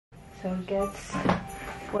So guess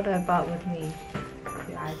what I brought with me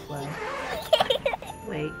to Iceland.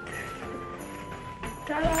 Wait.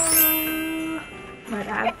 Ta-da! My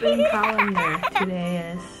advent calendar.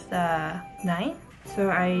 Today is the 9th, so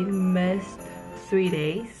I missed 3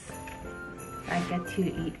 days. I get to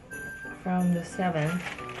eat from the 7th.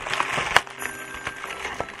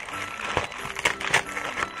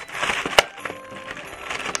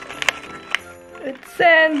 It's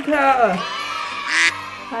Santa!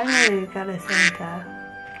 Finally got a Santa.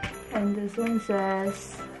 And this one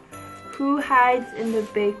says, who hides in the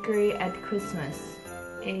bakery at Christmas?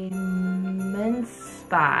 A mince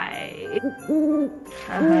pie.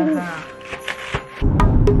 Hahaha.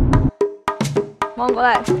 望过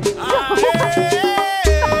来。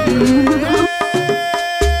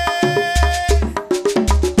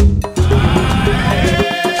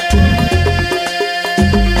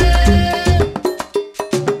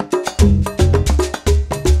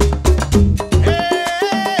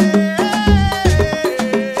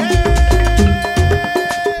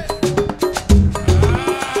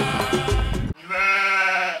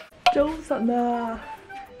早晨啊！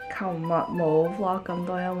琴日冇 vlog 咁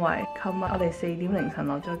多，因為琴日我哋4點凌晨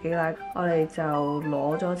落咗機啦，我哋就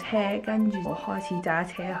攞咗車，跟住我開始揸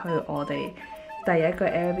車去我哋第一個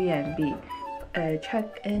Airbnb。check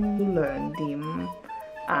in 2點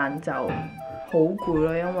晏晝，好攰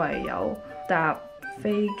咯，因為由搭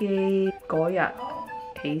飛機嗰日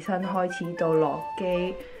起身開始到落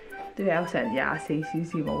機都有成24小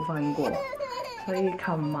時冇瞓過。所以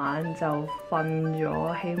琴晚就瞓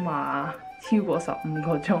咗起碼超過15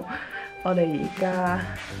個鐘。我哋而家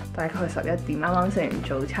大概11點，啱啱食完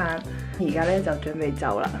早餐，而家咧就準備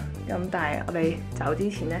走啦。咁但係我哋走之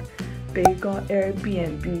前咧，俾個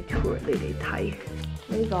Airbnb tour 你哋睇。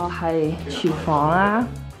呢個係廚房啦，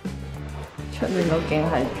出面個景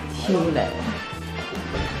係超靚。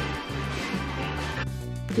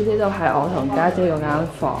呢度係我同家姐嗰間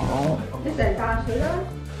房。你成飯水啦！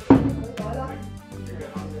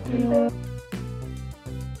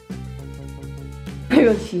呢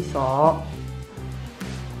個廁所，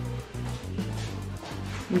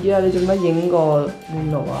唔知啊，你做乜影個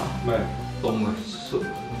暖爐啊？唔係凍啊，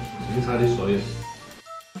整晒啲水。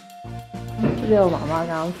呢度媽媽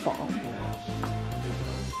間房，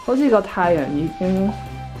好似個太陽已經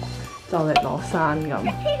就嚟落山咁。開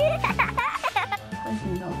始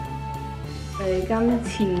到。我哋今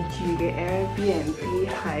次住嘅 Airbnb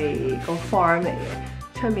係個 farm 嚟嘅。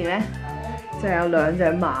出面咧就有2隻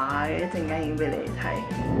馬嘅，一陣間影俾你哋睇。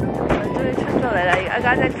我終於出咗嚟啦！而家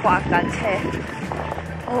家姐刮緊車，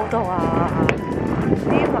好凍啊！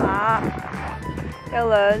啲馬有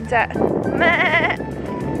2隻咩？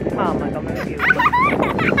馬唔係咁樣叫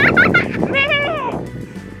咩？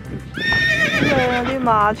呢度有啲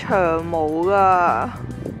馬長毛㗎。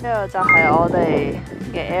呢度就係我哋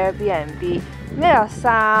嘅 Airbnb，呢有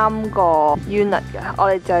3個 unit 嘅，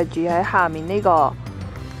我哋就係住喺下面呢個。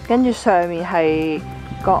跟住上面係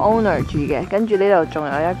個 owner 住嘅，跟住呢度仲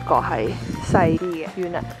有一個係細啲嘅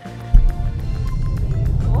unit。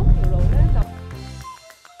嗰條路咧就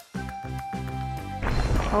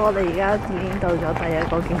好，我哋而家已經到咗第一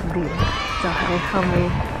個景點，就係後面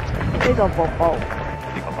呢個瀑布。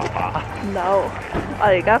No， 我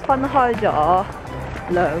哋而家分開咗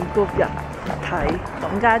2 group 人睇，咁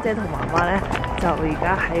家姐同媽媽咧就而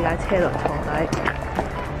家喺架車度坐低。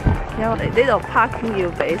因為我哋呢度 parking 要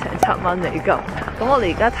俾成7蚊美金，咁我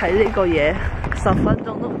哋而家睇呢個嘢10分鐘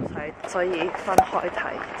都唔使，所以分開睇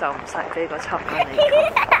就唔使俾個7蚊美金。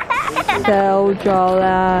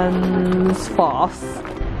Seljalandsfoss，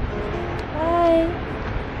 嗨，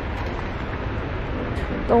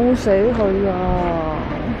凍死佢啊！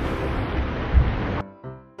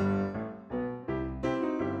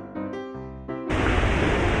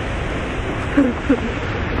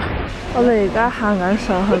我哋而家行緊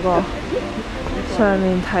上去個上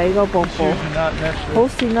面睇個瀑布，好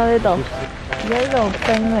跣啊呢度！而家呢度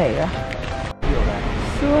冰嚟嘅，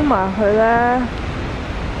燒埋佢咧，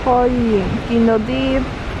可以見到啲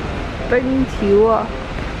冰條啊！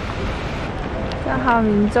喺下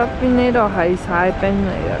面側邊呢度係晒冰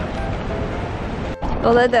嚟嘅。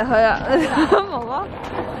到你哋去啊！媽媽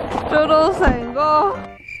做到成個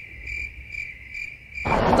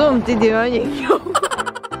都唔知點樣形容。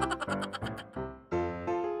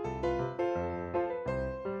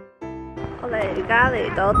我哋而家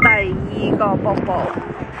嚟到第2個瀑布，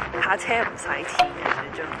下車唔使錢嘅，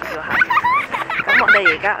最重要係。咁我哋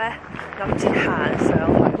而家咧諗住行上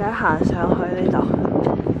去，而家行上去呢度。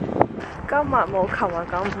今日冇琴日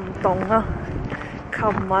咁唔凍啊，琴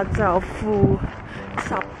日就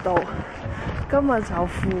-10度，今日就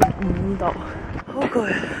-5度，好攰啊！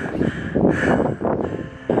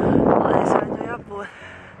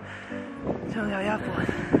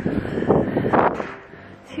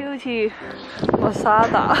似默沙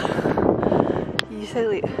達，以色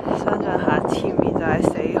列。想像下前面就係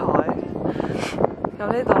死海。咁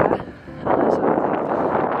呢度咧行下水就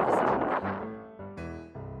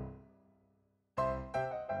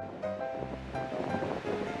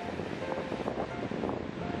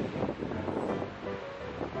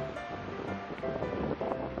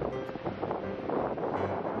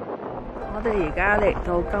我哋而家嚟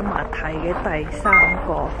到今日睇嘅第3個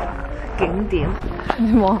景點，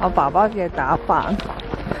你望下爸爸嘅打扮，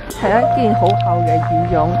係一件好厚嘅羽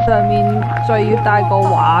絨，上面仲要戴個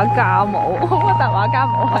畫家帽，好核突畫家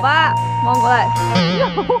帽。爸爸望過嚟，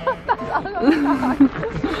好核突啊！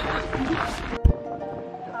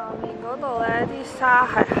下面嗰度咧啲沙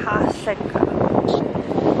係黑色㗎。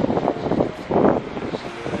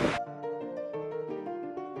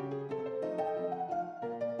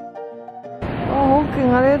好勁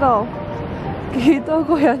啊！呢度幾多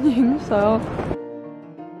個人影相，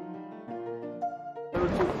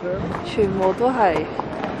全部都係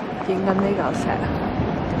影緊呢嚿石。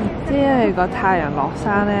即係因為個太陽落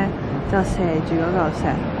山咧，就射住嗰嚿石，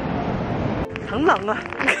很冷啊！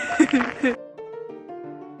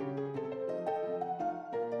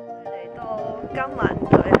嚟到今日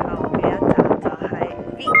最後嘅一站就係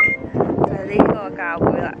Vik， 就係呢個教會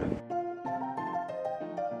啦。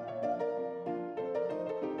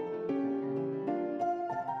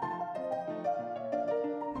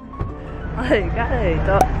我哋而家嚟到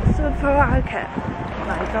supermarket 買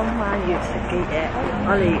今晚要食嘅嘢，我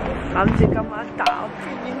哋諗住今晚打邊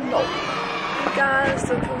爐。呢間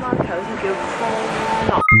supermarket 好似叫方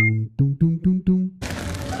樂。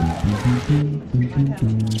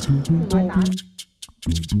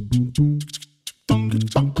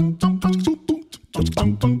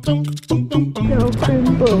有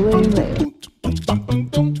cranberry 味。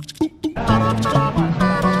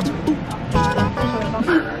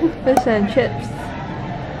Fish and chips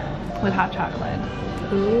with hot chocolate.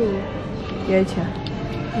 Ooh. 幾多錢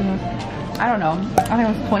I don't know. I think it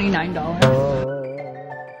was $29.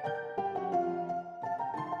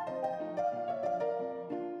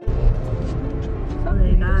 我哋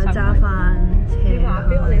而家揸翻車去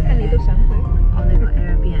我哋個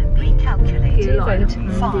Airbnb， 幾耐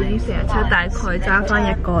？5:47，大概揸翻1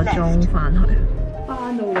個鐘翻去。翻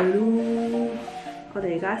到嚟咯！我哋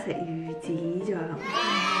而家食魚子醬。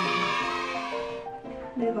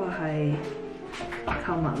呢個係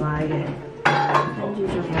購物買嘅，跟住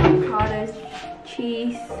仲有 cottage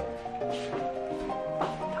cheese，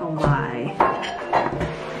 同埋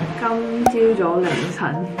今朝早凌晨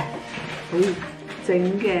整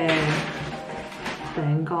嘅餅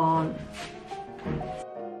乾。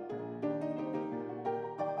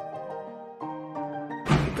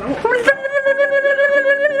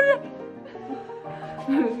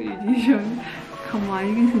魚子醬，琴晚已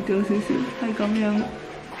經食咗少少，係咁樣。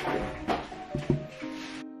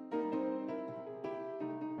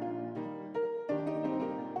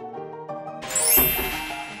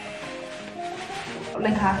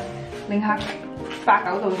零下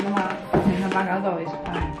8-9度啫嘛，零下8-9度你食飯。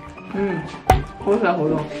好食好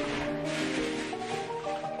多。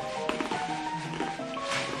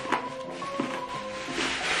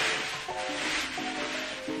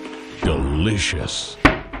Delicious。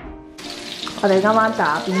我哋今晚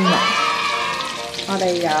打邊爐，我哋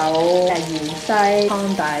有芫茜湯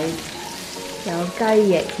底，有雞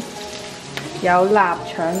翼，有臘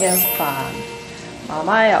腸嘅飯，媽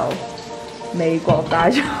媽由美國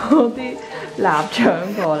帶咗啲臘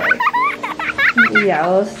腸過嚟，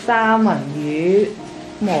有三文魚、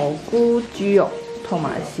蘑菇、豬肉同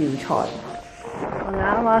埋小菜。我哋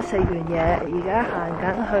啱啱食完嘢，而家行緊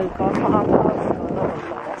去個 farmhouse 嗰度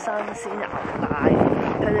攞新鮮牛奶。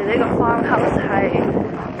佢哋呢個 farmhouse 係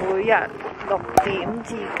每日6點至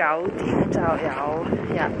9點就有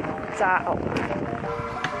人揸牛奶。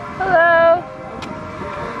Hello。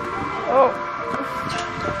Oh。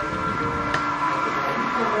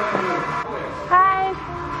Hi.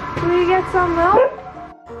 Will you get some milk?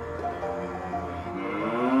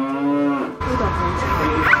 呢度好齊，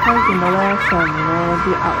可以見到咧上面咧啲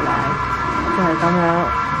牛奶就係咁樣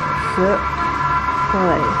過嚟，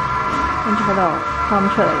跟住喺度拋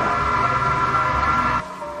出嚟㗎。